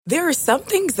There are some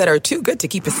things that are too good to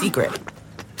keep a secret.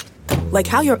 Like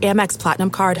how your Amex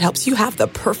Platinum card helps you have the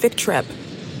perfect trip.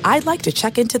 I'd like to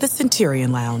check into the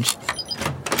Centurion Lounge.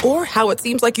 Or how it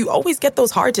seems like you always get those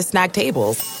hard-to-snag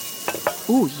tables.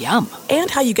 Ooh, yum.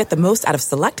 And how you get the most out of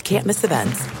select can't-miss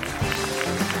events.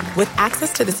 With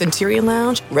access to the Centurion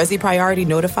Lounge, Resi Priority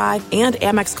Notified, and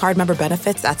Amex card member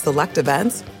benefits at select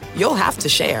events, you'll have to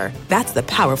share. That's the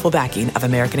powerful backing of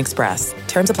American Express.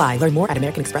 Terms apply. Learn more at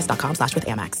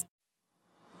americanexpress.com/withAmex.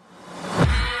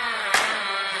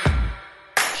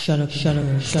 Shut up.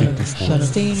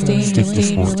 Stay in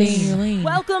your lane.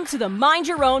 Welcome to the Mind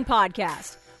Your Own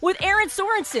podcast with Aaron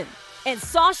Sorensen and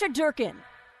Sasha Durkin,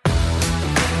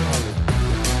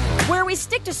 where we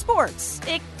stick to sports,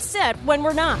 except when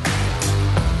we're not.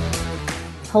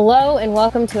 Hello and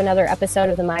welcome to another episode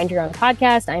of the Mind Your Own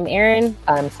podcast. I'm Aaron.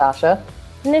 I'm Sasha.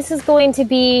 And this is going to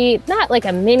be not like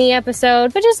a mini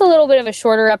episode, but just a little bit of a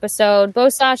shorter episode.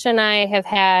 Both Sasha and I have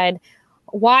had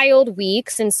wild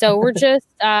weeks, and so we're just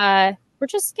gonna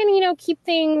keep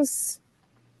things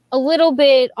a little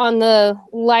bit on the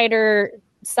lighter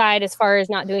side as far as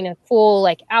not doing a full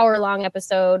hour-long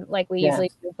episode like we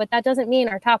usually do. But that doesn't mean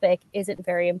our topic isn't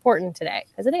very important today,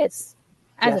 because it is,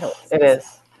 it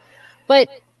is. But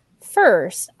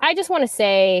first, I just want to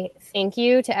say thank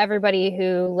you to everybody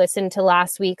who listened to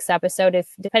last week's episode.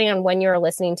 If depending on when you're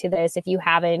listening to this, if you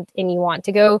haven't and you want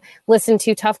to go listen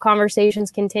to Tough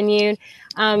Conversations Continued,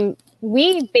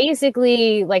 we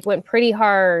basically went pretty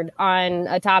hard on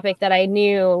a topic that I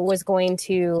knew was going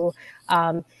to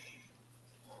have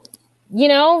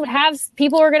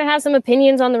people were going to have some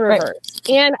opinions on the reverse. Right.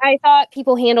 And I thought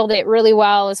people handled it really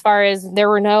well, as far as there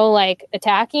were no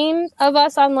attacking of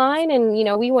us online, and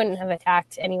we wouldn't have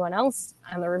attacked anyone else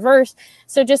on the reverse.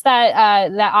 So just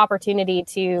that opportunity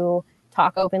to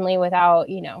talk openly without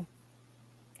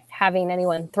having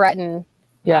anyone threaten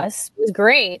us was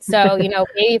great. So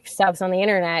baby stuff's on the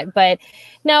internet, but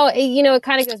no, it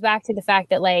kind of goes back to the fact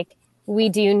that we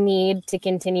do need to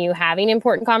continue having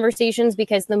important conversations,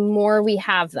 because the more we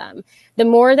have them, the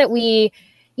more that we,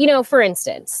 for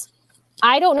instance,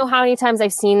 I don't know how many times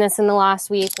I've seen this in the last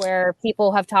week where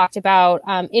people have talked about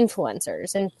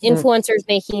influencers and influencers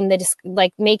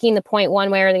making the point one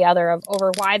way or the other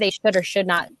over why they should or should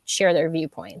not share their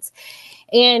viewpoints.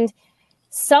 And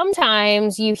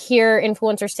sometimes you hear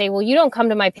influencers say, well, you don't come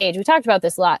to my page. We talked about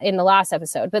this a lot in the last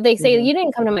episode, but they say, you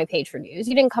didn't come to my page for news.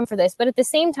 You didn't come for this. But at the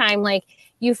same time,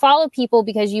 you follow people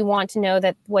because you want to know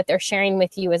that what they're sharing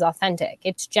with you is authentic.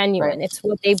 It's genuine. Right. It's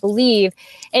what they believe.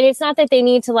 And it's not that they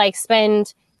need to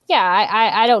spend.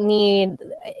 I don't need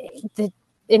an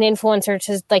influencer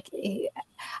to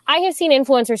I have seen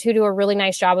influencers who do a really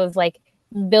nice job of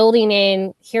building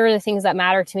in, here are the things that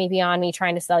matter to me beyond me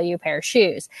trying to sell you a pair of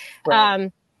shoes. Right.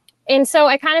 And so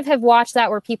I kind of have watched that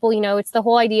where people, it's the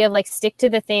whole idea of stick to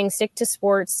the thing, stick to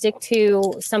sports, stick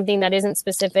to something that isn't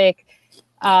specific.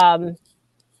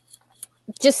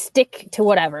 Just stick to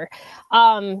whatever.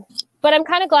 But I'm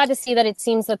kind of glad to see that it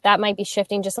seems that might be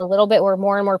shifting just a little bit, where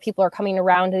more and more people are coming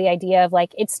around to the idea of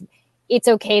it's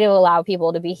okay to allow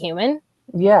people to be human.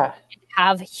 Yeah.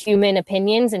 Have human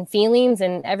opinions and feelings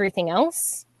and everything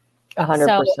else.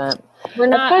 100%. So we're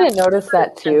not. I kind of noticed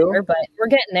that too, but we're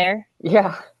getting there.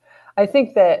 Yeah, I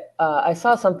think that I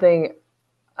saw something.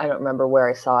 I don't remember where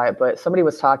I saw it, but somebody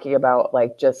was talking about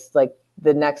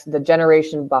the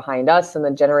generation behind us and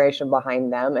the generation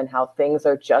behind them, and how things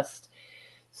are just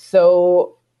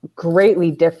so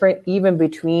greatly different, even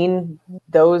between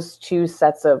those two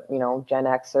sets of Gen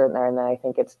X, and then I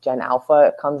think it's Gen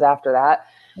Alpha comes after that.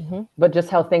 Mm-hmm. But just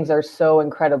how things are so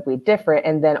incredibly different.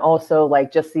 And then also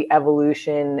just the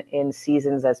evolution in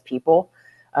seasons as people.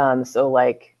 So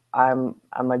I'm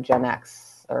a Gen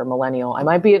X or a millennial. I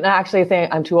might be actually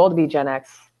think I'm too old to be Gen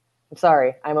X. I'm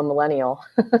sorry. I'm a millennial.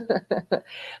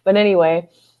 But anyway,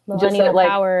 millennial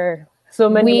power. So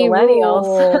many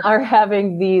millennials are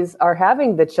having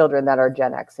the children that are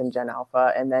Gen X and Gen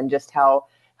Alpha. And then just how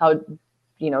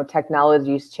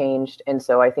technology's changed. And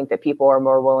so I think that people are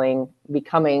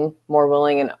becoming more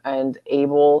willing and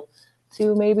able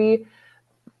to maybe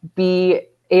be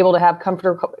able to have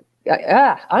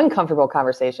uncomfortable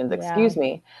conversations, excuse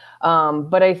me.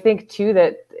 But I think too,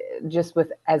 that just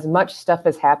with as much stuff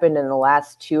has happened in the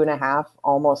last 2.5,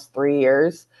 almost 3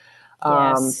 years,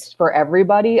 for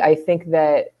everybody, I think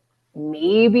that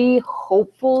maybe,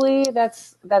 hopefully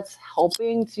that's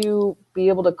helping to be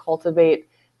able to cultivate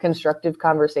constructive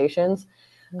conversations,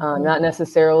 not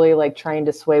necessarily trying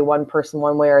to sway one person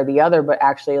one way or the other, but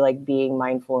actually being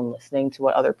mindful and listening to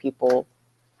what other people,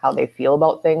 how they feel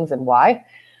about things and why.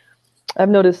 I've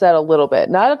noticed that a little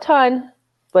bit, not a ton,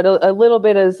 but a little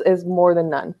bit is more than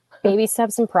none. Maybe some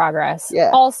progress.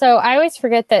 Yeah. Also, I always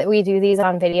forget that we do these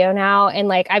on video now. And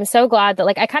like, I'm so glad that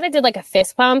like, I kind of did like a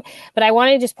fist pump, but I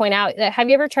want to just point out that have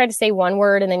you ever tried to say one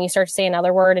word and then you start to say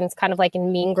another word? And it's kind of like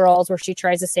in Mean Girls where she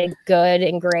tries to say good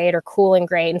and great or cool and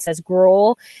great and says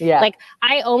gruel. Yeah. Like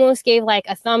I almost gave like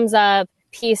a thumbs up,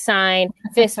 peace sign,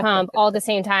 fist pump all at the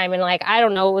same time. And like, I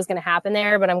don't know what was going to happen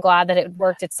there, but I'm glad that it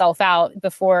worked itself out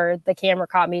before the camera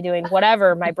caught me doing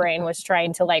whatever my brain was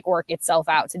trying to like work itself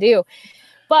out to do.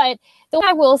 But the way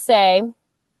I will say,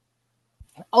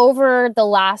 over the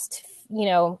last,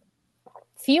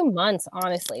 few months,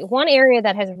 honestly, one area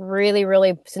that has really,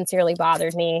 really sincerely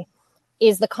bothered me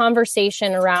is the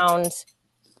conversation around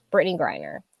Brittney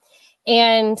Griner.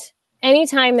 And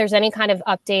anytime there's any kind of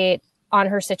update on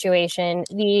her situation,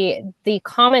 the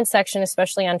comment section,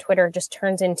 especially on Twitter, just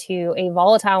turns into a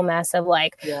volatile mess of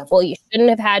like, well, you shouldn't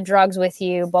have had drugs with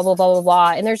you, blah, blah, blah, blah,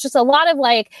 blah. And there's just a lot of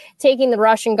like taking the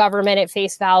Russian government at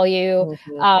face value.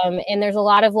 And there's a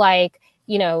lot of like,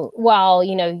 you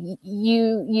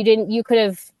could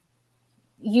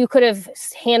have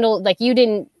handled, like you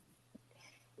didn't,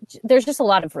 there's just a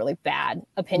lot of really bad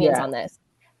opinions on this.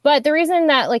 But the reason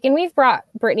that, like, and we've brought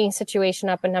Brittney's situation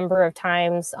up a number of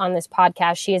times on this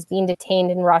podcast. She is being detained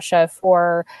in Russia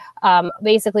for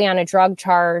basically on a drug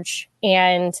charge.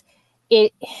 And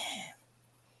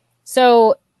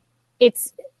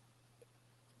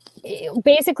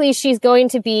basically she's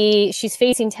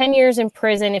facing 10 years in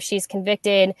prison if she's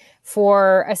convicted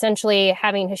for essentially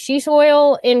having hashish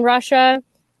oil in Russia.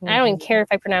 I don't even care if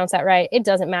I pronounce that right. It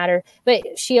doesn't matter. But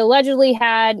she allegedly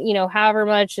had, however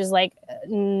much is like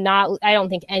not, I don't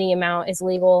think any amount is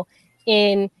legal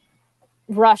in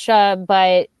Russia,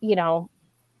 but,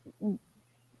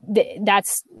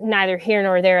 that's neither here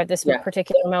nor there at this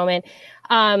particular moment.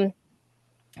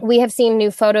 We have seen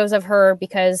new photos of her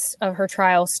because of her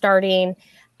trial starting.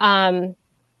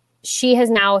 She has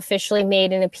now officially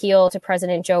made an appeal to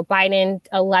President Joe Biden,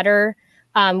 a letter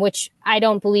which I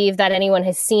don't believe that anyone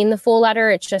has seen the full letter.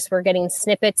 It's just we're getting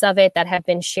snippets of it that have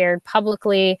been shared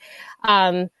publicly.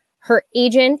 Her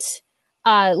agent,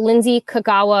 Lindsay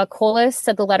Kagawa-Colas,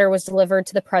 said the letter was delivered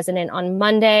to the president on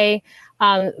Monday.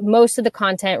 Most of the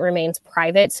content remains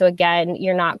private. So again,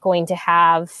 you're not going to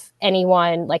have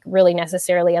anyone like really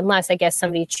necessarily, unless I guess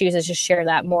somebody chooses to share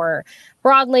that more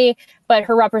broadly. But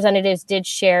her representatives did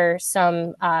share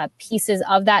some pieces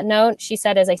of that note. She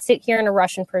said, as I sit here in a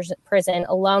Russian prison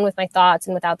alone with my thoughts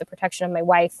and without the protection of my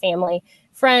wife, family,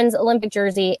 friends, Olympic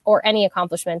jersey, or any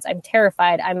accomplishments, I'm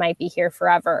terrified I might be here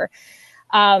forever.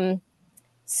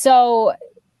 So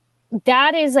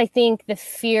that is, I think, the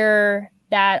fear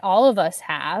that all of us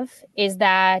have, is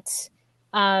that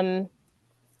Brittney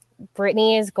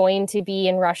is going to be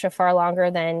in Russia far longer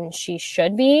than she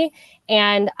should be.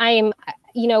 And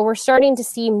we're starting to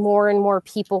see more and more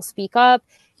people speak up.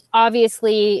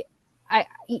 Obviously,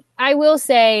 I will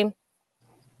say,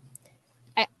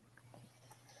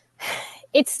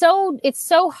 it's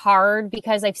so hard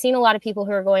because I've seen a lot of people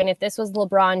who are going, if this was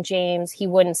LeBron James, he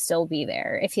wouldn't still be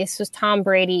there. If this was Tom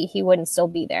Brady, he wouldn't still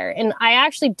be there. And I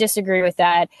actually disagree with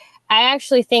that. I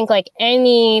actually think like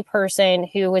any person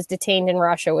who was detained in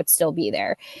Russia would still be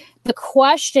there. The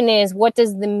question is, what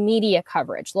does the media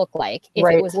coverage look like if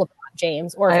it was LeBron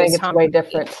James or if it was Tom Brady? Way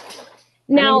different.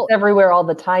 Now, it's everywhere all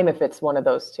the time if it's one of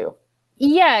those two.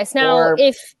 Yes. Now, or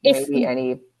if maybe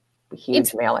any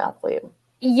huge male athlete.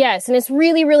 Yes. And it's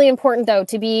really, really important, though,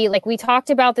 to be like, we talked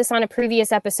about this on a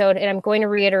previous episode, and I'm going to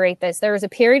reiterate this. There was a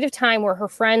period of time where her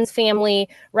friends, family,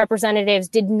 representatives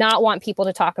did not want people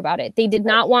to talk about it. They did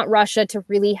not want Russia to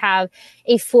really have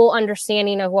a full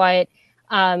understanding of what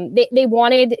they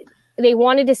wanted. They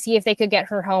wanted to see if they could get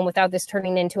her home without this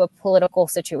turning into a political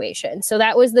situation. So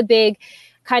that was the big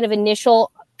kind of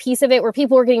initial piece of it, where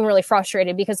people were getting really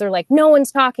frustrated because they're like, no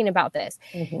one's talking about this.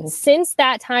 Mm-hmm. Since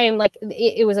that time, like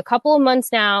it was a couple of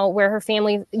months now where her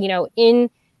family, in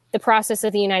the process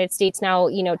of the United States now,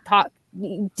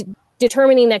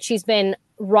 determining that she's been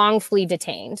wrongfully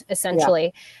detained,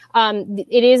 essentially. Yeah.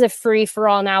 It is a free for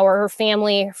all now where her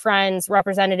family, friends,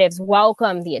 representatives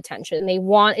welcome the attention. They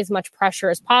want as much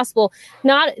pressure as possible,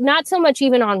 not so much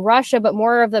even on Russia, but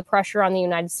more of the pressure on the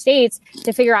United States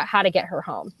to figure out how to get her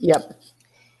home. Yep.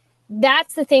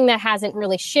 That's the thing that hasn't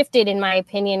really shifted, in my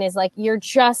opinion, is like, you're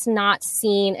just not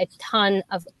seeing a ton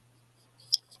of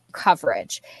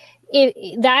coverage.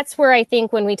 That's where I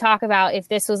think when we talk about if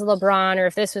this was LeBron or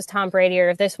if this was Tom Brady or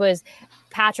if this was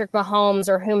Patrick Mahomes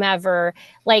or whomever,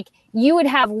 like you would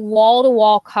have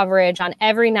wall-to-wall coverage on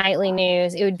every nightly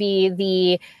news. It would be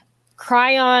the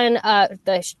Chiron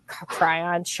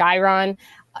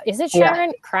Is it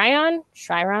Chiron? Cryon?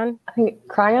 Chiron? I think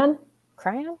Cryon.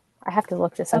 Cryon? I have to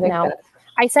look this I up think now. that's-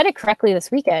 I said it correctly this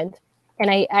weekend,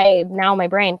 and I now my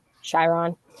brain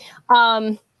Chiron.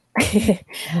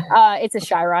 It's a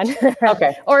Chiron.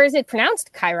 Okay. Or is it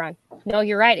pronounced Chiron? No,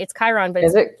 you're right. It's Chiron, but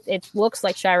Is it? it looks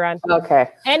like Chiron. Okay.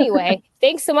 Anyway,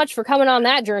 thanks so much for coming on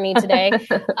that journey today.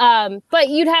 But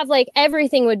you'd have like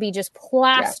everything would be just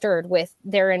plastered with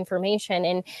their information,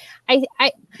 and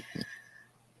I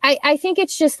think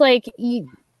it's just like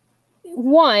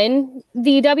one,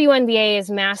 the WNBA is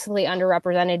massively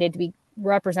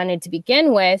underrepresented to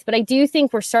begin with, but I do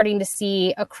think we're starting to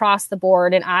see across the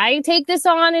board, and I take this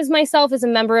on as myself as a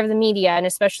member of the media, and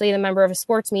especially the member of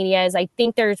sports media, is I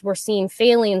think we're seeing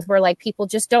failings where like people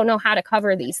just don't know how to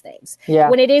cover these things. Yeah.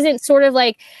 When it isn't sort of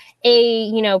like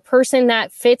a, person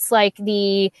that fits like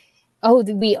we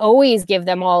always give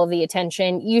them all of the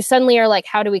attention, you suddenly are like,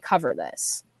 how do we cover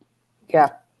this? Yeah.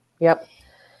 Yep.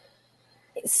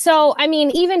 So, I mean,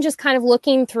 even just kind of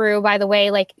looking through, by the way,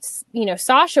 like,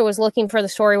 Sasha was looking for the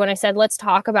story when I said, let's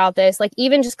talk about this, like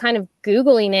even just kind of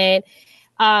Googling it.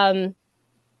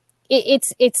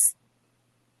 It's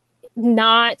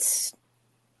not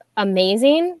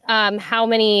amazing. How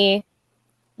many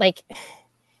like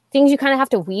things you kind of have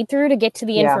to weed through to get to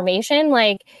the information.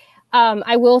 Like,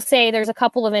 I will say there's a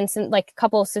couple of so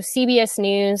CBS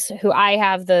News, who I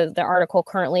have the article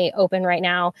currently open right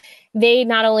now. They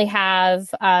not only have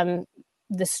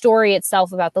the story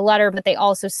itself about the letter, but they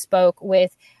also spoke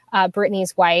with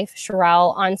Brittany's wife,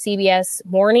 Sherelle, on CBS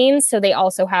Mornings. So they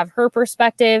also have her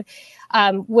perspective,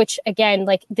 which again,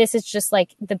 like this is just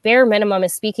like the bare minimum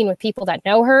is speaking with people that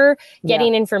know her,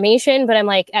 getting information. But I'm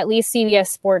like, at least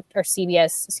CBS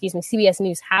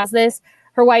News has this.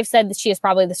 Her wife said that she is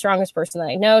probably the strongest person that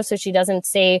I know. So she doesn't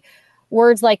say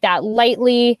words like that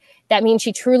lightly. That means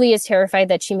she truly is terrified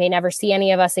that she may never see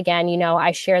any of us again.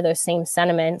 I share those same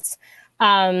sentiments.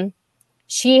 Sherelle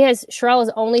has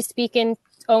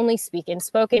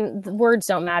spoken, the words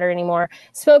don't matter anymore,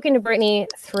 spoken to Brittany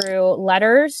through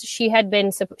letters. She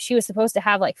was supposed to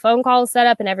have like phone calls set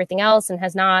up and everything else, and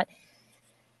has not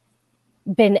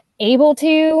been able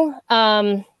to.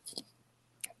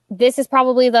 This is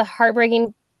probably the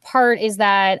heartbreaking part, is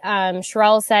that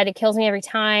Sherelle said, it kills me every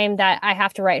time that I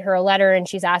have to write her a letter and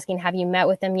she's asking, have you met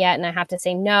with them yet? And I have to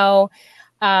say no.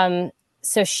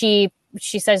 So she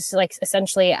says, like,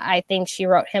 essentially, I think she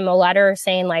wrote him a letter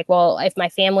saying like, well, if my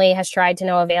family has tried to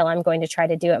no avail, I'm going to try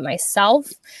to do it myself.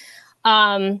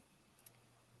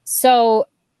 So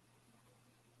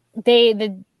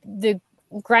the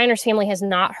Griner's family has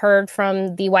not heard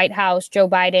from the White House, Joe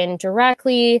Biden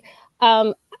directly.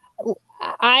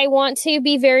 I want to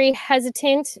be very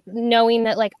hesitant, knowing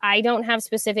that like I don't have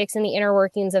specifics in the inner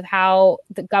workings of how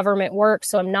the government works.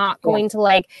 So I'm not going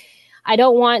to I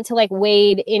don't want to like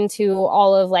wade into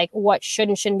all of like what should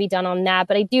and shouldn't be done on that.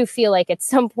 But I do feel like at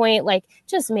some point, like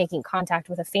just making contact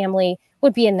with a family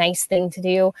would be a nice thing to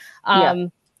do.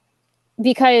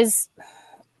 Because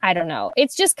I don't know,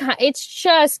 it's just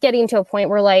getting to a point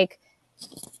where like,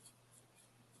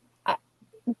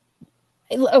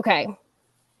 okay.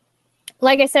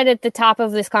 Like I said at the top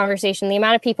of this conversation, the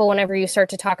amount of people, whenever you start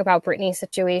to talk about Brittany's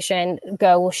situation,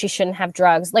 go, well, she shouldn't have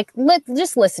drugs. Like,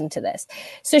 just listen to this.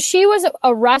 So she was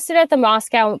arrested at the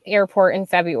Moscow airport in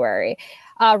February.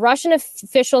 Russian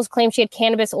officials claim she had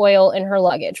cannabis oil in her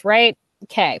luggage, right?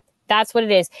 Okay, that's what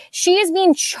it is. She is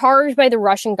being charged by the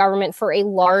Russian government for a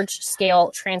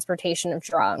large-scale transportation of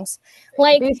drugs.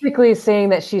 Like, basically saying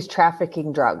that she's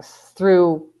trafficking drugs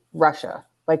through Russia.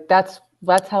 Like, that's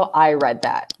how I read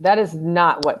that. That is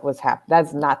not what was happening.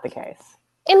 That's not the case.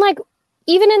 And like,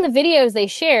 even in the videos they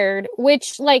shared,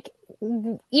 which like,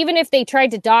 even if they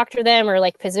tried to doctor them or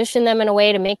like position them in a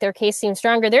way to make their case seem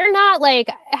stronger, they're not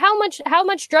like, how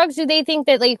much drugs do they think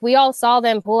that like we all saw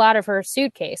them pull out of her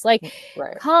suitcase? Like,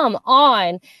 come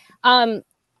on. A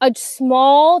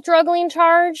small drugging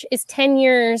charge is 10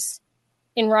 years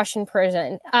in Russian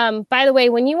prison. By the way,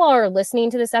 when you all are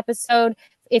listening to this episode,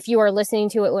 if you are listening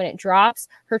to it when it drops,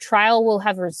 her trial will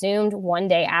have resumed one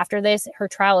day after this. Her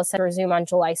trial is set to resume on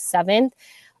July 7th.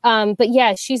 But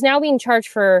yeah, she's now being charged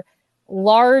for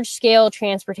large-scale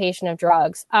transportation of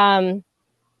drugs. Her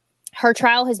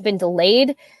trial has been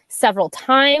delayed several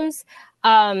times.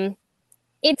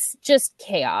 It's just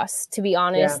chaos, to be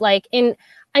honest. Yeah. Like, and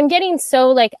I'm getting so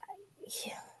like,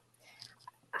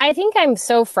 I think I'm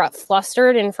so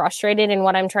flustered and frustrated in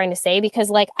what I'm trying to say, because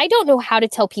like, I don't know how to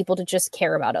tell people to just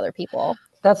care about other people.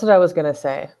 That's what I was going to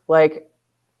say. Like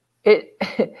it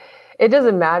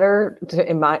doesn't matter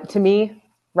to me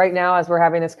right now, as we're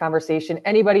having this conversation,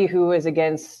 anybody who is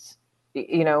against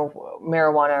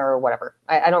marijuana or whatever.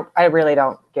 I really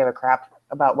don't give a crap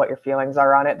about what your feelings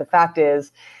are on it. The fact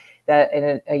is that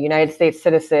a United States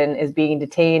citizen is being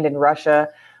detained in Russia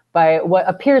by what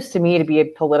appears to me to be a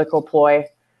political ploy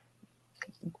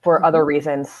for other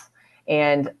reasons.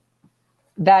 And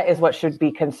that is what should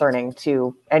be concerning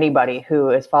to anybody who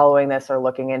is following this or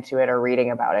looking into it or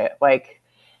reading about it. Like,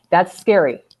 that's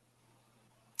scary.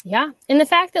 Yeah. And the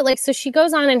fact that, so she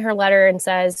goes on in her letter and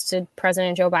says to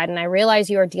President Joe Biden, I realize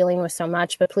you are dealing with so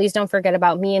much, but please don't forget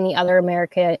about me and the other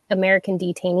American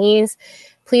detainees.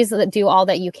 Please do all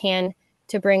that you can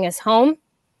to bring us home.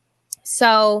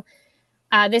 So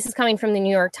this is coming from the New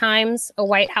York Times. A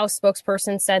White House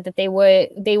spokesperson said that they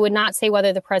would not say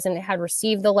whether the president had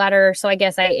received the letter. So I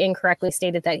guess I incorrectly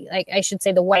stated that. I should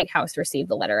say the White House received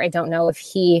the letter. I don't know if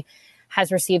he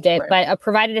has received it, right. But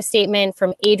provided a statement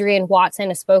from Adrienne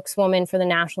Watson, a spokeswoman for the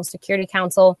National Security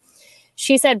Council.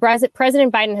 She said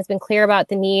President Biden has been clear about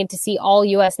the need to see all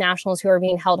U.S. nationals who are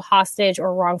being held hostage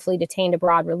or wrongfully detained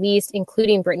abroad released,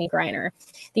 including Brittany Griner.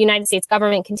 The United States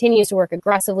government continues to work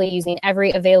aggressively, using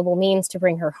every available means to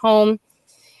bring her home.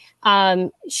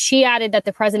 She added that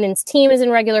the president's team is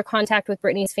in regular contact with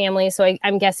Brittany's family. So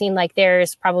I'm guessing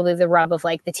there's probably the rub of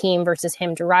the team versus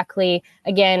him directly.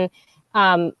 Again,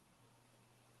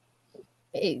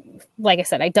 like I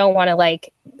said, I don't want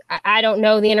to I don't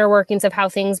know the inner workings of how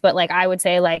things, but I would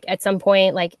say at some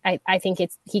point, I think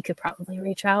he could probably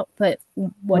reach out, but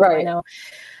what right. do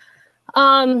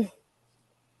I know?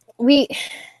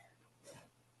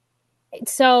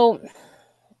 So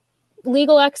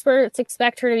legal experts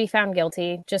expect her to be found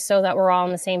guilty, just so that we're all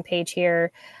on the same page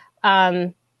here.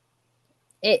 There's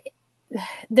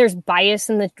bias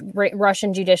in the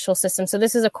Russian judicial system. So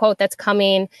this is a quote that's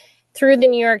coming through the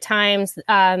New York Times.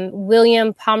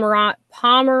 William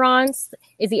Pomerantz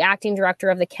is the acting director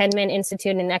of the Kenman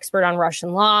Institute and an expert on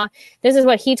Russian law. This is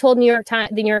what he told the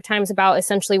New York Times about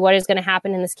essentially what is going to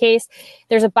happen in this case.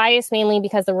 There's a bias mainly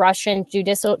because the Russian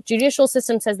judicial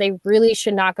system says they really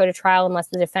should not go to trial unless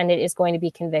the defendant is going to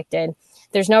be convicted.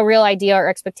 There's no real idea or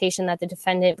expectation that the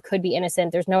defendant could be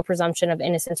innocent. There's no presumption of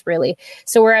innocence, really.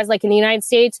 So whereas in the United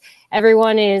States,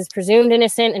 everyone is presumed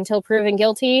innocent until proven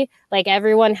guilty,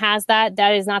 everyone has that.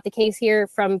 That is not the case here.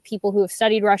 From people who have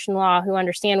studied Russian law, who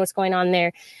understand what's going on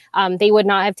there. They would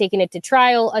not have taken it to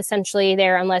trial essentially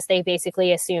there unless they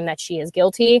basically assume that she is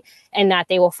guilty and that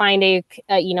they will find a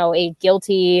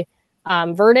guilty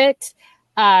verdict.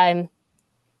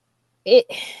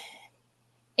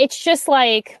 It's just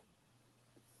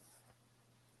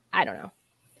I don't know.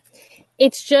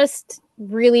 It's just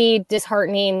really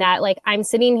disheartening that I'm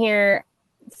sitting here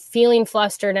feeling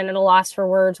flustered and at a loss for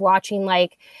words, watching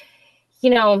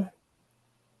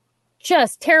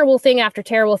just terrible thing after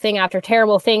terrible thing after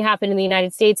terrible thing happen in the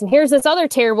United States. And here's this other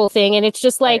terrible thing. And it's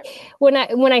just when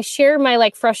I share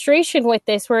my frustration with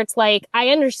this, where it's I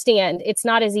understand it's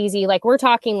not as easy. We're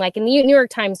talking and the New York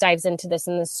Times dives into this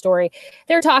in this story.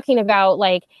 They're talking about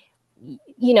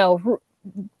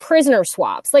prisoner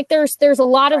swaps. There's a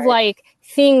lot of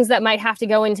things that might have to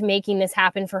go into making this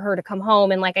happen for her to come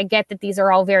home. And I get that these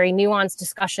are all very nuanced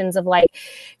discussions of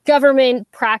government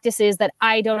practices that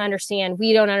I don't understand.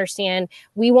 We don't understand.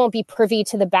 We won't be privy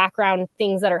to the background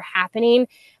things that are happening.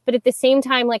 But at the same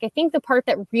time, I think the part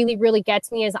that really, really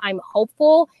gets me is I'm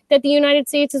hopeful that the United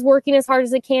States is working as hard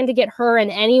as it can to get her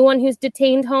and anyone who's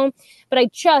detained home. But I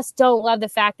just don't love the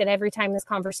fact that every time this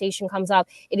conversation comes up,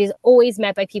 it is always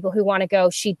met by people who want to go,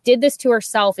 she did this to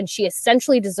herself and she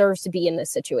essentially deserves to be in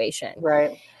this situation.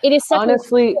 Right. It is such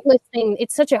honestly a heartless thing.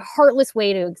 It's such a heartless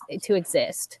way to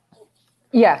exist.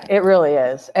 Yeah, it really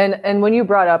is. And when you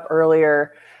brought up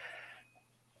earlier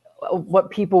what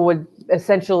people would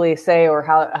essentially say, or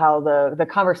how the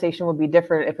conversation would be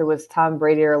different if it was Tom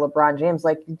Brady or LeBron James,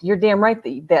 you're damn right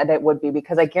that it would be,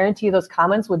 because I guarantee you those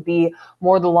comments would be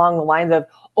more along the lines of,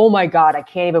 oh my God, I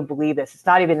can't even believe this. It's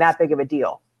not even that big of a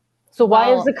deal. So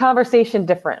why is the conversation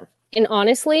different? And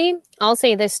honestly, I'll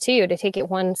say this too, to take it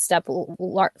one step,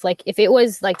 if it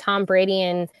was Tom Brady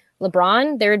and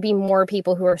LeBron, there would be more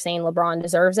people who are saying LeBron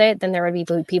deserves it than there would be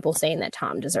people saying that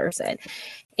Tom deserves it.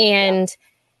 And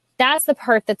that's the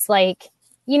part that's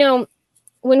when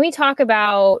we talk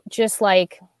about just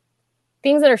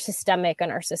things that are systemic in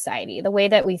our society, the way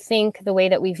that we think, the way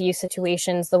that we view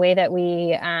situations, the way that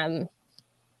we,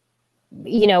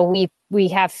 we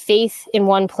have faith in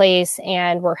one place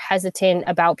and we're hesitant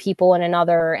about people in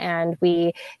another, and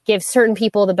we give certain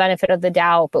people the benefit of the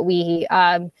doubt, but we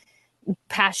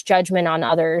pass judgment on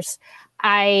others.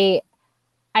 I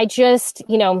just,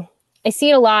 I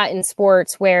see it a lot in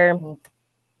sports where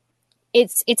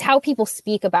it's how people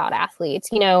speak about athletes.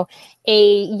 You know,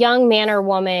 a young man or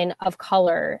woman of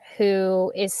color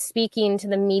who is speaking to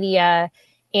the media,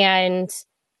 and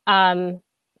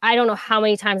I don't know how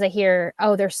many times I hear,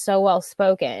 oh, they're so well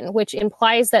spoken, which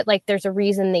implies that like there's a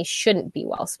reason they shouldn't be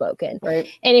well spoken. Right.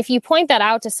 And if you point that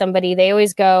out to somebody, they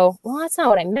always go, well, that's not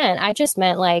what I meant. I just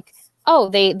meant like, oh,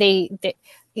 they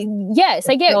yes,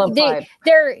 I get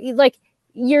they're like,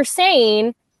 you're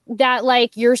saying that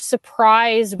like you're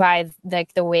surprised by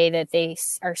like the way that they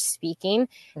are speaking.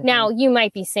 Mm-hmm. Now you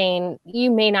might be saying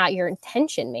your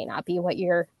intention may not be what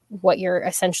you're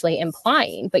essentially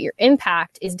implying, but your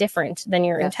impact is different than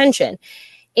your intention.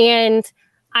 And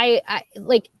I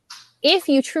like, if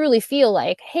you truly feel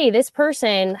like, hey, this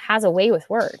person has a way with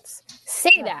words,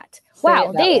 say that.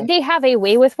 Wow, they have a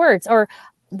way with words, or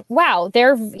wow,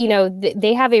 they're, you know,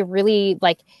 they have a really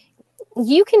like,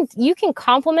 you can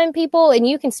compliment people and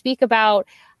you can speak about,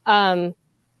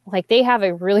 like they have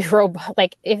a really robust,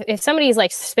 like if somebody's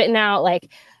like spitting out like,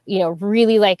 you know,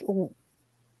 really like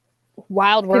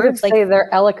wild words, like say they're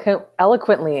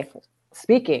eloquently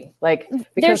speaking, like,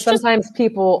 because sometimes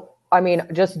people, I mean,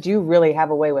 just do really have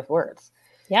a way with words.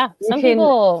 Yeah. Some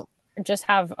people just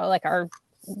have like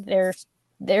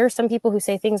there's some people who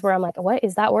say things where I'm like, what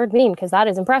does that word mean? Because that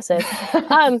is impressive.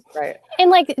 Right. And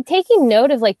like taking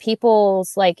note of like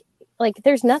people's like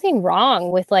there's nothing wrong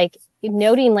with like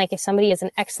noting like if somebody is an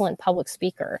excellent public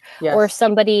speaker, or if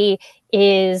somebody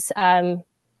is a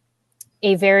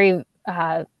very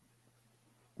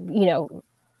you know,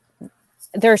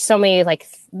 there's so many like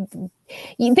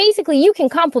basically you can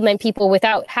compliment people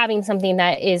without having something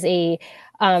that is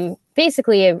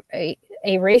basically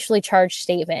a racially charged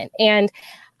statement. And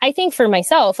I think for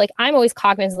myself, like I'm always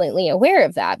cognizantly aware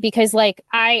of that, because like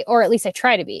or at least I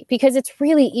try to be, because it's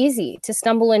really easy to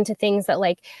stumble into things that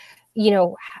like, you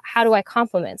know, how do I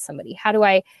compliment somebody?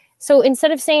 So instead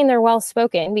of saying they're well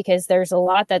spoken, because there's a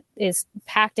lot that is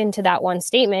packed into that one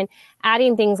statement,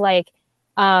 adding things like,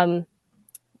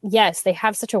 yes, they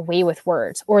have such a way with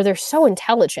words, or they're so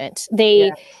intelligent.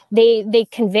 They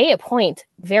convey a point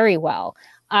very well.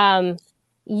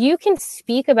 You can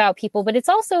speak about people, but it's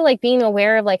also like being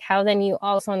aware of like how then you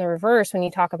also, on the reverse, when you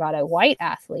talk about a white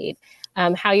athlete,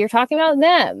 how you're talking about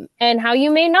them and how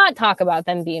you may not talk about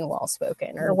them being well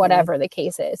spoken or whatever the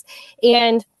case is.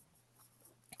 And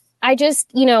I just,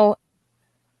 you know,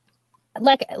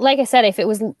 like I said, if it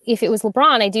was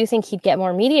LeBron, I do think he'd get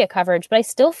more media coverage, but I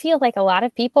still feel like a lot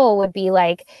of people would be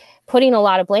like putting a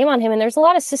lot of blame on him. And there's a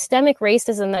lot of systemic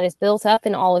racism that is built up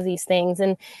in all of these things.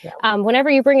 And whenever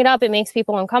you bring it up, it makes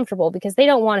people uncomfortable, because they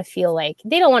don't want to feel like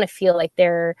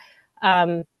they're,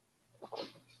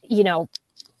 you know,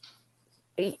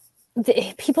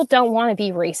 people don't want to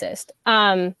be racist.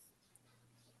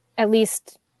 At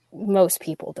least most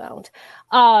people don't.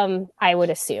 I would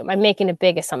assume. I'm making a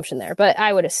big assumption there, but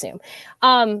I would assume.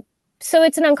 So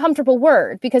it's an uncomfortable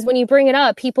word, because when you bring it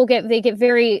up, people get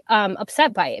very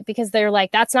upset by it, because they're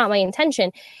like, that's not my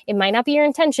intention. It might not be your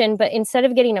intention, but instead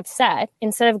of getting upset,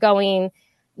 instead of going,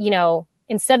 you know,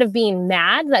 instead of being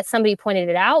mad that somebody pointed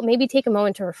it out, maybe take a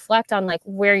moment to reflect on like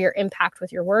where your impact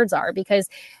with your words are, because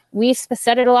we've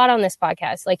said it a lot on this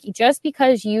podcast. Like, just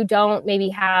because you don't maybe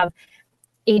have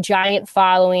a giant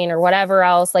following or whatever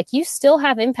else, like you still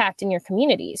have impact in your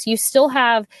communities. You still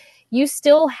have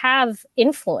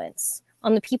influence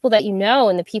on the people that you know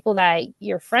and the people that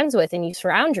you're friends with and you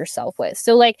surround yourself with.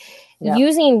 So like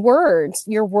using words,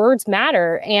 your words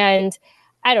matter. And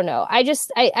I don't know.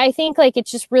 I think like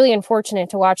it's just really unfortunate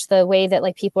to watch the way that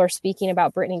like people are speaking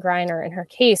about Brittany Griner and her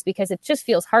case, because it just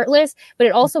feels heartless, but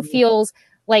it also feels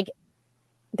like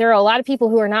there are a lot of people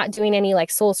who are not doing any like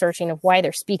soul searching of why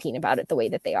they're speaking about it the way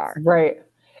that they are. Right.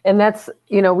 And that's,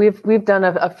 you know, we've done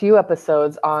a few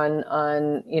episodes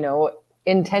on, you know,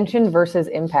 intention versus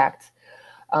impact.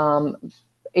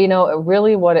 You know,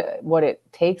 really what it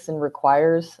takes and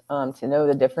requires to know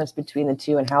the difference between the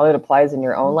two and how it applies in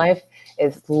your own life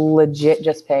is legit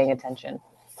just paying attention.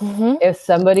 Mm-hmm. If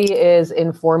somebody is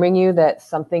informing you that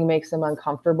something makes them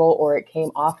uncomfortable or it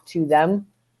came off to them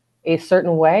a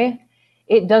certain way,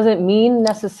 it doesn't mean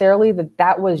necessarily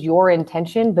that was your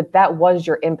intention, but that was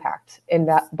your impact. And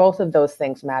that both of those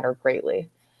things matter greatly.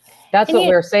 That's what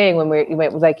we're saying when we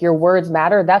like your words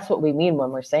matter. That's what we mean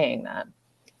when we're saying that.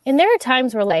 And there are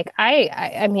times where like,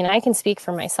 I mean, I can speak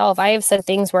for myself. I have said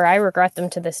things where I regret them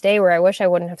to this day, where I wish I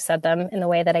wouldn't have said them in the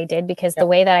way that I did, because the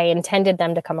way that I intended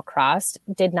them to come across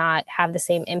did not have the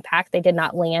same impact. They did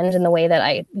not land in the way that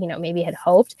I, you know, maybe had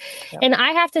hoped. And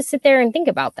I have to sit there and think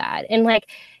about that. And like,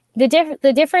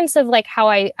 the difference of like how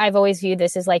I've always viewed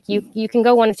this is like you can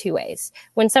go one of two ways.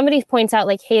 When somebody points out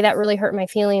like, hey, that really hurt my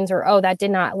feelings, or, oh, that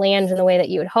did not land in the way that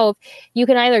you would hope, you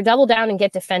can either double down and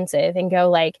get defensive and go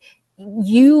like,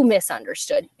 you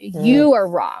misunderstood. You are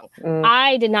wrong.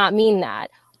 I did not mean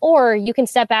that. Or you can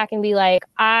step back and be like,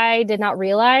 I did not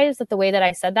realize that the way that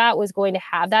I said that was going to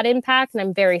have that impact, and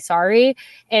I'm very sorry.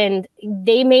 And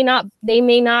they may not,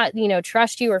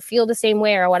 trust you or feel the same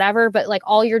way or whatever, but like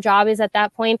all your job is at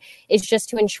that point is just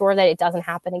to ensure that it doesn't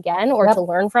happen again, or to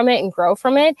learn from it and grow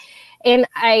from it. And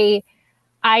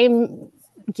I'm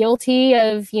guilty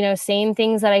of, saying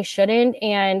things that I shouldn't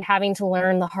and having to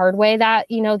learn the hard way that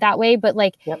way. But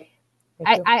like,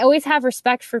 I always have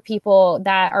respect for people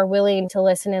that are willing to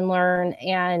listen and learn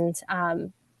and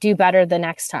do better the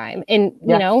next time. And,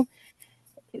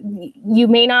 you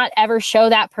may not ever show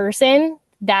that person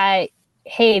that,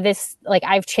 hey, this, like,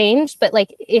 I've changed, but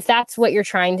like, if that's what you're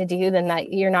trying to do, then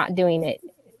that you're not doing it.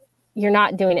 You're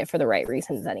not doing it for the right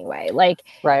reasons anyway. Like,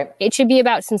 it should be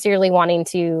about sincerely wanting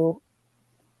to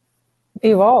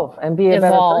evolve and be a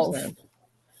better person.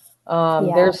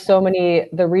 There's so many,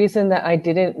 the reason that I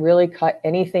didn't really cut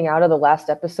anything out of the last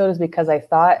episode is because I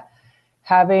thought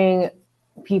having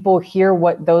people hear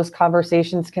what those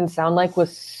conversations can sound like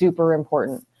was super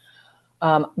important.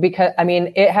 Because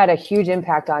it had a huge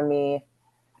impact on me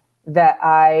that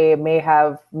I may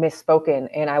have misspoken.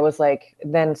 And I was like,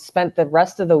 then spent the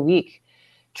rest of the week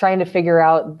trying to figure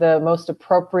out the most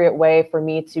appropriate way for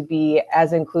me to be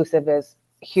as inclusive as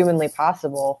humanly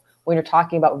possible when you're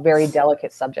talking about very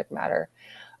delicate subject matter.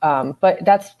 But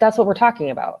that's what we're talking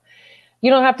about.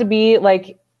 You don't have to be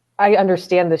like, I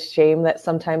understand the shame that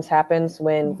sometimes happens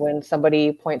when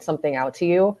somebody points something out to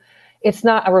you. It's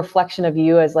not a reflection of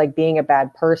you as like being a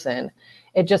bad person.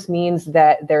 It just means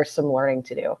that there's some learning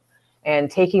to do.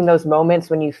 And taking those moments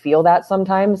when you feel that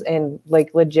sometimes and like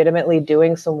legitimately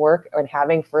doing some work and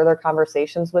having further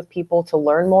conversations with people to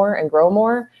learn more and grow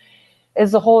more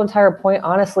is the whole entire point,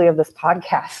 honestly, of this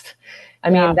podcast.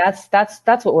 I mean,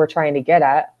 that's what we're trying to get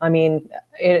at. I mean,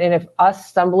 and if us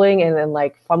stumbling and then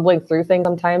like fumbling through things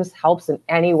sometimes helps in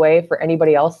any way for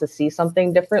anybody else to see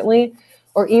something differently,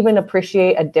 or even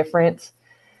appreciate a different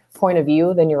point of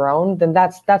view than your own, then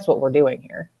that's what we're doing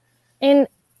here. And,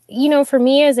 for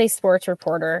me as a sports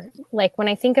reporter, like when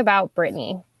I think about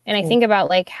Brittany and I think about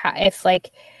like, if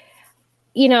like,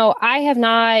 I have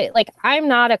not, like, I'm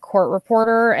not a court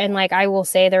reporter. And like, I will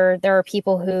say there are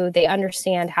people who they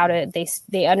understand how to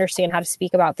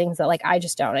speak about things that like, I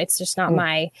just don't. It's just not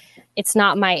it's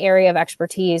not my area of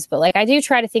expertise. But like, I do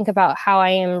try to think about how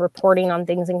I am reporting on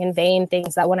things and conveying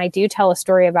things, that when I do tell a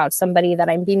story about somebody, that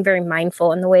I'm being very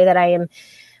mindful in the way that I am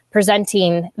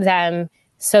presenting them.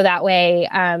 So that way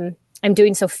I'm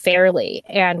doing so fairly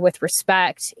and with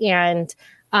respect. And,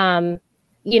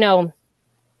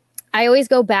 I always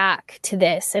go back to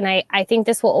this, and I think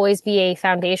this will always be a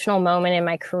foundational moment in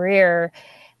my career,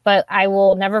 but I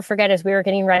will never forget as we were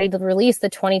getting ready to release the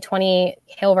 2020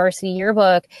 Hail Varsity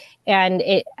Yearbook, and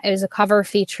it was a cover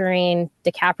featuring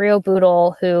DiCaprio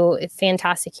Bootle, who is a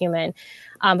fantastic human.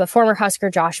 But former Husker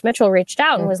Josh Mitchell reached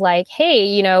out and was like,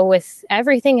 hey, with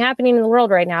everything happening in the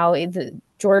world right now,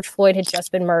 George Floyd had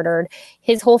just been murdered.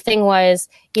 His whole thing was,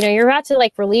 you're about to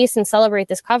like release and celebrate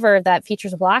this cover that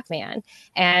features a Black man.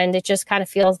 And it just kind of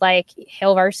feels like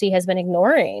Hail Varsity has been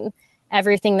ignoring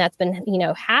everything that's been,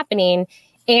 happening.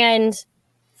 And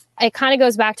it kind of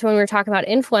goes back to when we were talking about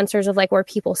influencers of like where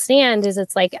people stand, is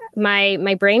it's like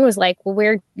my brain was like, well,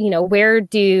 where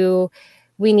do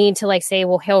we need to like say,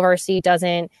 well, Hail Varsity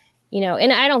doesn't,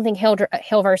 and I don't think Hail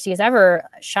Varsity has ever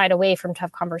shied away from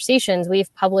tough conversations.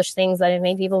 We've published things that have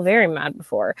made people very mad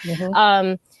before.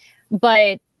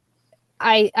 But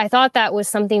I thought that was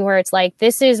something where it's like,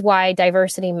 this is why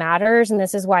diversity matters. And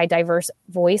this is why diverse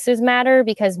voices matter,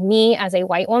 because me as a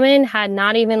white woman had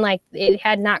not even like, it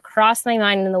had not crossed my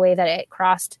mind in the way that it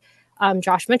crossed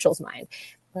Josh Mitchell's mind.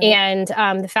 Right. And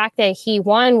the fact that he,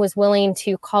 was willing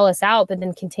to call us out, but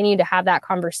then continue to have that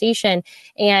conversation.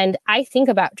 And I think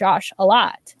about Josh a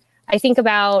lot. I think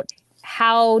about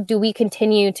how do we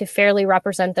continue to fairly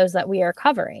represent those that we are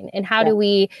covering? And how do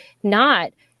we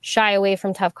not shy away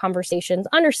from tough conversations,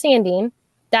 understanding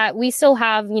that we still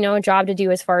have, a job to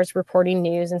do as far as reporting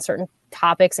news and certain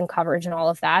topics and coverage and all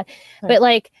of that. Right. But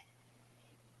like,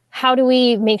 how do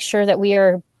we make sure that we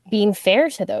are being fair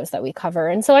to those that we cover?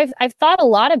 And so I've thought a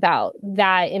lot about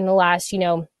that in the last,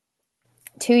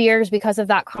 2 years because of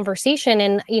that conversation.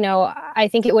 And, I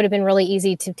think it would have been really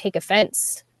easy to take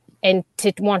offense and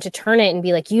to want to turn it and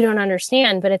be like, you don't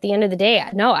understand. But at the end of the day,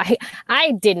 no,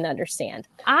 I didn't understand.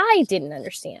 I didn't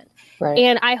understand. Right.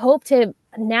 And I hope to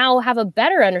now have a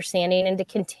better understanding and to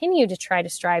continue to try to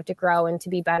strive to grow and to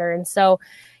be better. And so,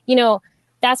 you know,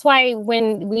 that's why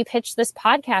when we pitched this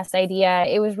podcast idea,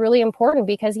 it was really important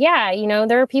because, yeah, you know,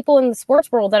 there are people in the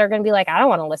sports world that are going to be like, I don't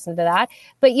want to listen to that.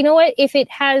 But you know what? If it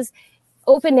has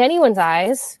opened anyone's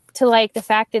eyes to like the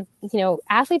fact that, you know,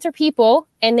 athletes are people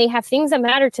and they have things that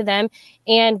matter to them,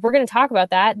 and we're going to talk about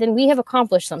that, then we have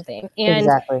accomplished something. And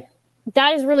exactly.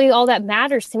 That is really all that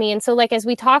matters to me. And so, like, as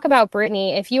we talk about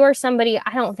Brittany, if you are somebody,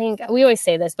 I don't think we always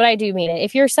say this, but I do mean it.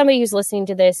 If you're somebody who's listening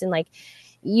to this and like,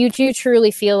 you do truly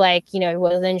feel like, you know,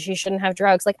 well, then she shouldn't have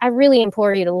drugs. Like, I really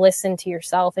implore you to listen to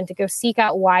yourself and to go seek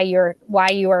out why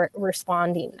you are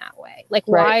responding that way. Like,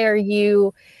 why are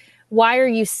you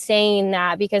saying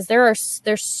that? Because there's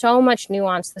so much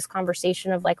nuance to this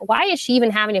conversation of like, why is she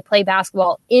even having to play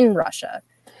basketball in Russia?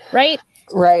 Right.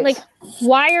 Right. Like,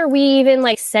 why are we even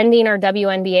like sending our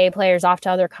WNBA players off to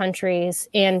other countries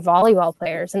and volleyball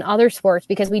players and other sports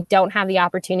because we don't have the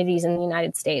opportunities in the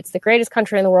United States, the greatest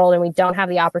country in the world, and we don't have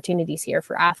the opportunities here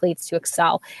for athletes to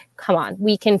excel? Come on,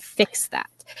 we can fix that.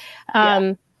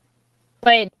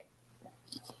 But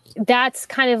that's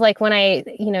kind of like when I,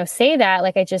 you know, say that,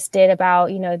 like I just did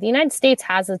about, you know, the United States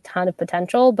has a ton of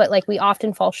potential, but like we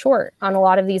often fall short on a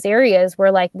lot of these areas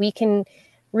where like we can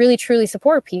really truly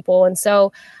support people. And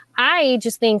so I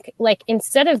just think like,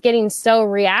 instead of getting so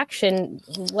reactive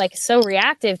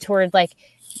toward like,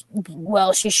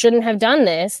 well, she shouldn't have done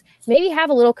this, maybe have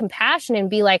a little compassion and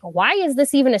be like, why is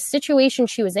this even a situation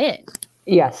she was in?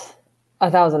 Yes,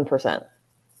 1,000%.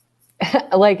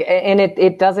 Like, and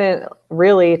it doesn't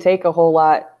really take a whole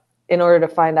lot in order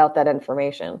to find out that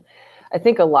information. I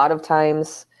think a lot of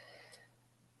times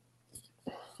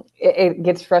it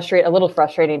gets a little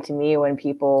frustrating to me when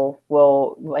people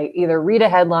will like either read a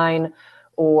headline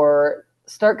or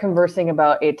start conversing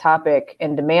about a topic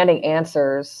and demanding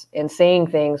answers and saying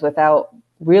things without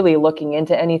really looking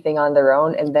into anything on their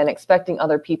own, and then expecting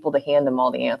other people to hand them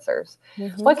all the answers.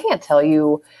 Mm-hmm. Well, I can't tell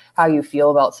you how you feel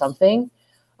about something.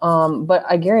 But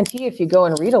I guarantee if you go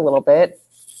and read a little bit,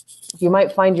 you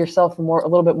might find yourself a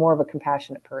little bit more of a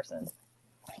compassionate person.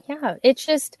 Yeah, it's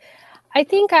just, I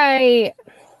think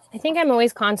I'm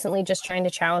always constantly just trying to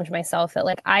challenge myself that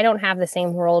like, I don't have the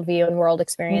same worldview and world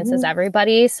experience as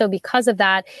everybody. So because of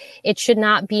that, it should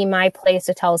not be my place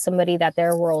to tell somebody that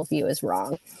their worldview is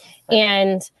wrong.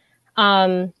 And,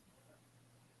 I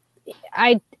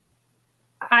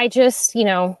just, you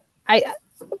know,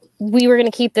 we were going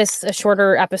to keep this a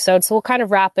shorter episode, so we'll kind of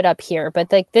wrap it up here.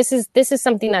 But like, this is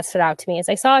something that stood out to me is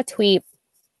I saw a tweet,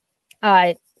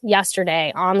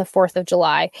 yesterday on the 4th of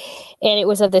July, and it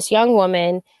was of this young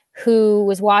woman who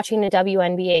was watching a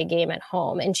WNBA game at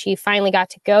home, and she finally got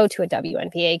to go to a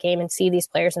WNBA game and see these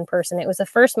players in person. It was the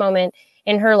first moment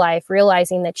in her life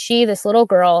realizing that she, this little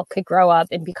girl, could grow up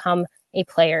and become a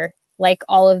player like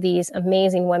all of these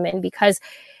amazing women, because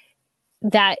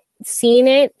that seeing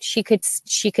it, she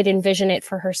could envision it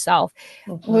for herself.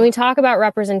 Mm-hmm. When we talk about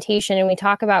representation and we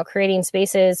talk about creating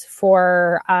spaces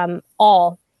for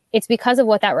all, it's because of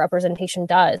what that representation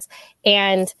does.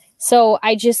 And so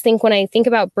I just think when I think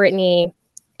about Brittany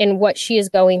and what she is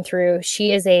going through,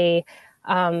 she is a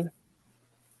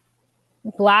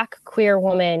Black queer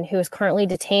woman who is currently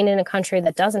detained in a country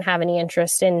that doesn't have any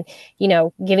interest in, you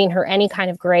know, giving her any kind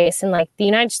of grace. And like, the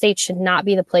United States should not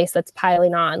be the place that's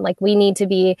piling on. Like, we need to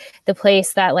be the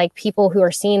place that like people who are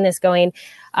seeing this going,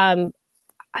 I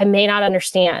may not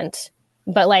understand,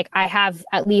 but like, I have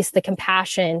at least the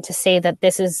compassion to say that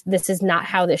this is not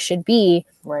how this should be.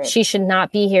 Right. She should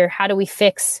not be here. How do we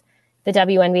fix the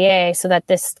WNBA so that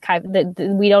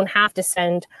we don't have to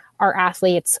send our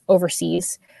athletes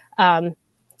overseas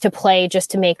to play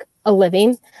just to make a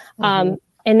living? Mm-hmm.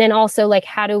 And then also, like,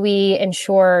 how do we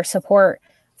ensure support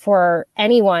for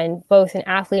anyone, both an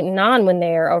athlete and non, when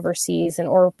they are overseas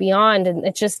or beyond? And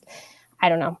it's just, I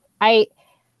don't know.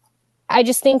 I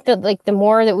just think that like, the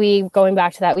more that going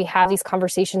back to that, we have these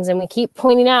conversations and we keep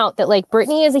pointing out that like,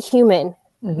 Brittany is a human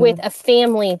with a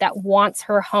family that wants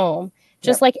her home,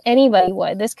 just like anybody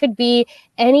would. This could be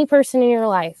any person in your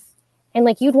life. And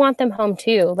like, you'd want them home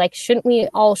too. Like, shouldn't we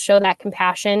all show that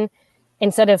compassion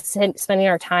instead of spending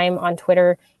our time on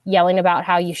Twitter yelling about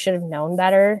how you should have known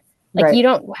better? Like, right. You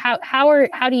don't,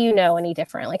 how do you know any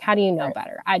different? Like, how do you know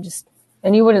better?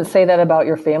 And you wouldn't say that about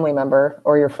your family member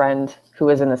or your friend who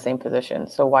is in the same position.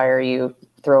 So why are you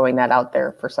throwing that out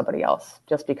there for somebody else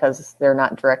just because they're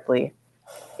not directly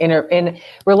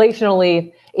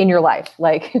relationally in your life?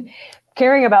 Like,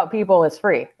 caring about people is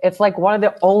free. It's like one of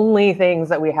the only things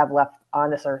that we have left on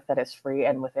this earth that is free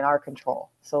and within our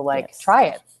control. So like, try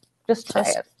it. Just try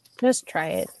it. Just try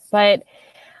it. But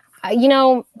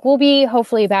we'll be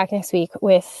hopefully back next week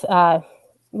with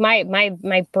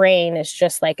my brain is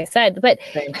just like I said, but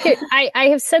I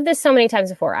have said this so many times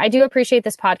before. I do appreciate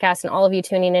this podcast and all of you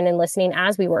tuning in and listening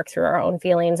as we work through our own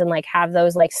feelings and like have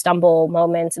those like stumble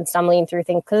moments and stumbling through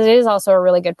things, because it is also a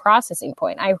really good processing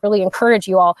point. I really encourage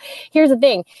you all. Here's the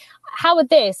thing. How about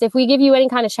this? If we give you any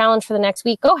kind of challenge for the next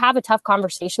week, go have a tough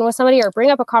conversation with somebody or bring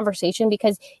up a conversation,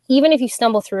 because even if you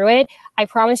stumble through it, I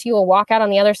promise you will walk out on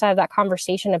the other side of that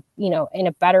conversation, in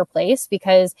a better place,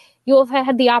 because you will have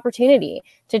had the opportunity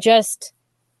to just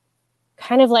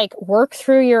kind of like work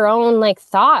through your own like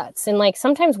thoughts. And like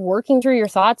sometimes working through your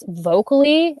thoughts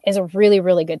vocally is a really,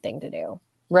 really good thing to do.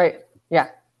 Right. Yeah,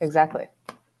 exactly.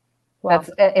 Wow.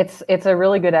 It's a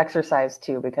really good exercise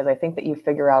too, because I think that you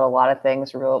figure out a lot of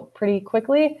things pretty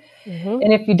quickly. Mm-hmm.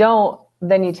 And if you don't,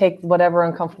 then you take whatever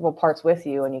uncomfortable parts with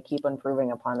you and you keep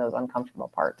improving upon those uncomfortable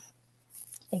parts.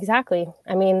 Exactly.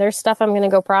 I mean, there's stuff I'm going to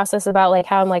go process about like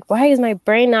how I'm like, why is my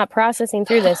brain not processing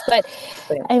through this? But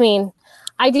I mean,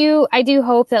 I do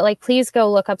hope that like, please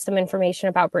go look up some information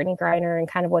about Brittney Griner and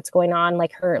kind of what's going on.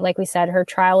 Like we said, her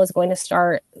trial is going to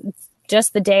start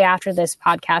just the day after this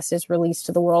podcast is released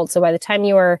to the world. So by the time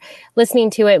you are listening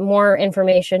to it, more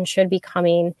information should be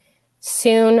coming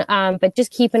soon. But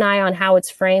just keep an eye on how it's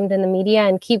framed in the media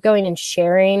and keep going and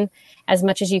sharing as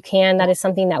much as you can. That is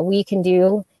something that we can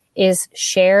do, is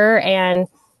share and,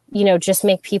 just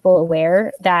make people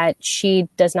aware that she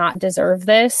does not deserve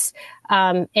this.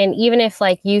 And even if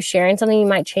like you sharing something, you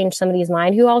might change somebody's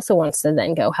mind who also wants to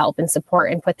then go help and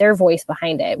support and put their voice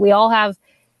behind it. We all have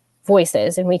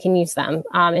voices and we can use them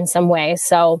in some way.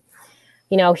 So,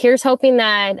 here's hoping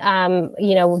that,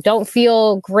 don't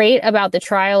feel great about the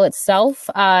trial itself,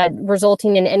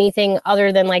 resulting in anything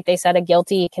other than, like they said, a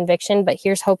guilty conviction. But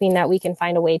here's hoping that we can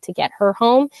find a way to get her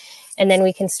home, and then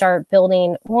we can start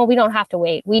building. Well, we don't have to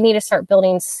wait. We need to start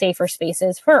building safer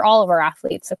spaces for all of our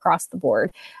athletes across the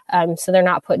board. So they're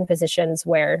not put in positions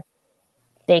where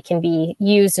they can be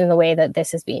used in the way that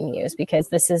this is being used, because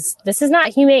this is not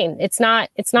humane. It's not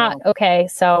okay.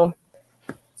 So,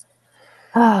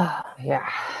 yeah.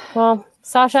 Well,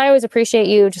 Sasha, I always appreciate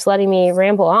you just letting me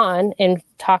ramble on and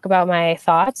talk about my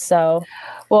thoughts. So,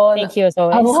 thank you as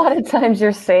always. A lot of times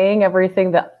you're saying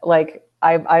everything that like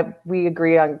we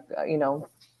agree on, a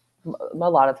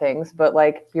lot of things, but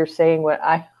like you're saying what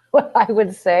I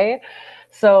would say.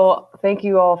 So thank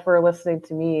you all for listening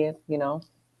to me,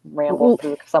 ramble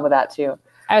through some of that too.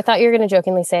 I thought you were going to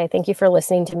jokingly say, thank you for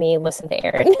listening to me listen to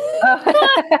Erin.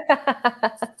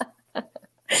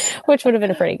 Which would have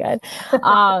been pretty good.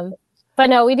 But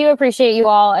no, we do appreciate you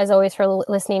all as always for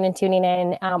listening and tuning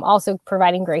in, also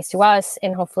providing grace to us.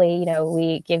 And hopefully,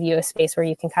 we give you a space where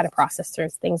you can kind of process through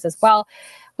things as well.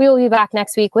 We will be back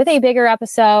next week with a bigger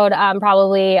episode,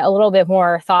 probably a little bit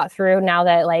more thought through now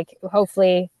that like,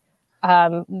 hopefully,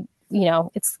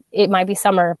 it might be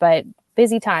summer, but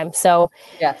busy time. So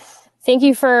yes, thank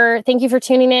you for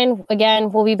tuning in.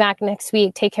 Again, we'll be back next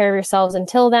week. Take care of yourselves.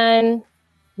 Until then,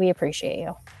 we appreciate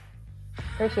you.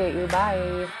 Appreciate you.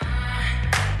 Bye.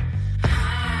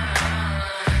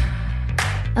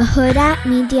 A Huda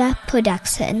Media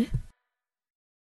Production.